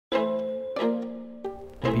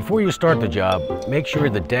Before you start the job, make sure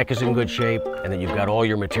the deck is in good shape and that you've got all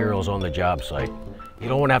your materials on the job site. You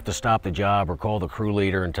don't want to have to stop the job or call the crew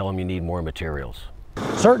leader and tell them you need more materials.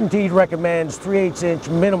 CertainTeed recommends 3/8 inch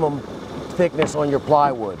minimum thickness on your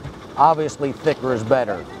plywood. Obviously, thicker is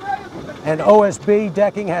better. And OSB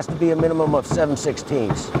decking has to be a minimum of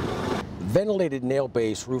 7/16. Ventilated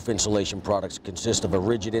nail-based roof insulation products consist of a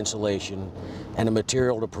rigid insulation and a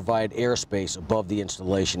material to provide airspace above the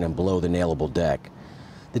installation and below the nailable deck.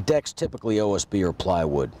 The deck's typically OSB or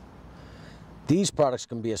plywood. These products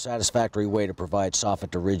can be a satisfactory way to provide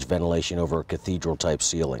soffit-to-ridge ventilation over a cathedral-type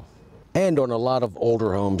ceiling. And on a lot of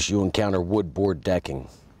older homes, you encounter wood board decking,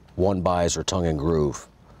 one-bys or tongue and groove.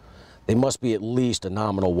 They must be at least a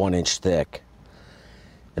nominal 1 inch thick.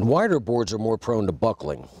 And wider boards are more prone to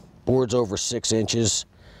buckling. Boards over 6 inches,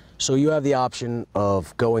 so you have the option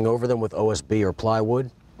of going over them with OSB or plywood,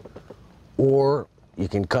 or you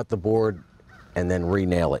can cut the board and then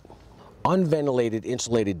re-nail it. Unventilated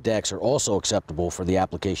insulated decks are also acceptable for the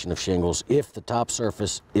application of shingles if the top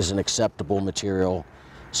surface is an acceptable material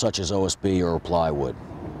such as OSB or plywood.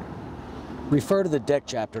 Refer to the deck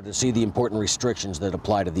chapter to see the important restrictions that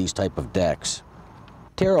apply to these type of decks.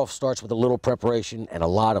 Tear-off starts with a little preparation and a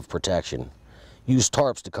lot of protection. Use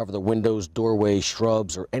tarps to cover the windows, doorways,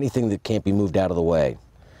 shrubs, or anything that can't be moved out of the way.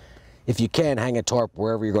 If you can, hang a tarp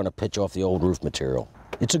wherever you're going to pitch off the old roof material.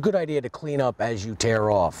 It's a good idea to clean up as you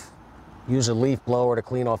tear off. Use a leaf blower to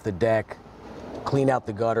clean off the deck, clean out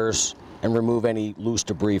the gutters, and remove any loose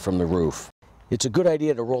debris from the roof. It's a good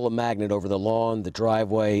idea to roll a magnet over the lawn, the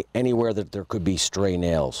driveway, anywhere that there could be stray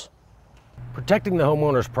nails. Protecting the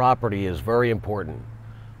homeowner's property is very important.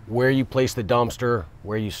 Where you place the dumpster,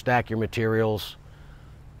 where you stack your materials,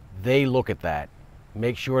 they look at that.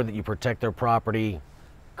 Make sure that you protect their property,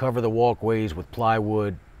 cover the walkways with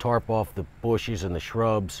plywood, tarp off the bushes and the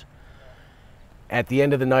shrubs. At the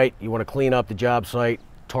end of the night, you want to clean up the job site,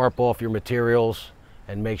 tarp off your materials,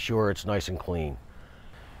 and make sure it's nice and clean.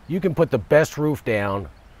 You can put the best roof down,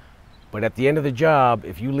 but at the end of the job,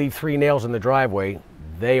 if you leave 3 nails in the driveway,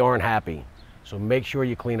 they aren't happy. So make sure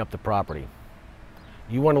you clean up the property.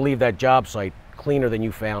 You want to leave that job site cleaner than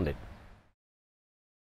you found it.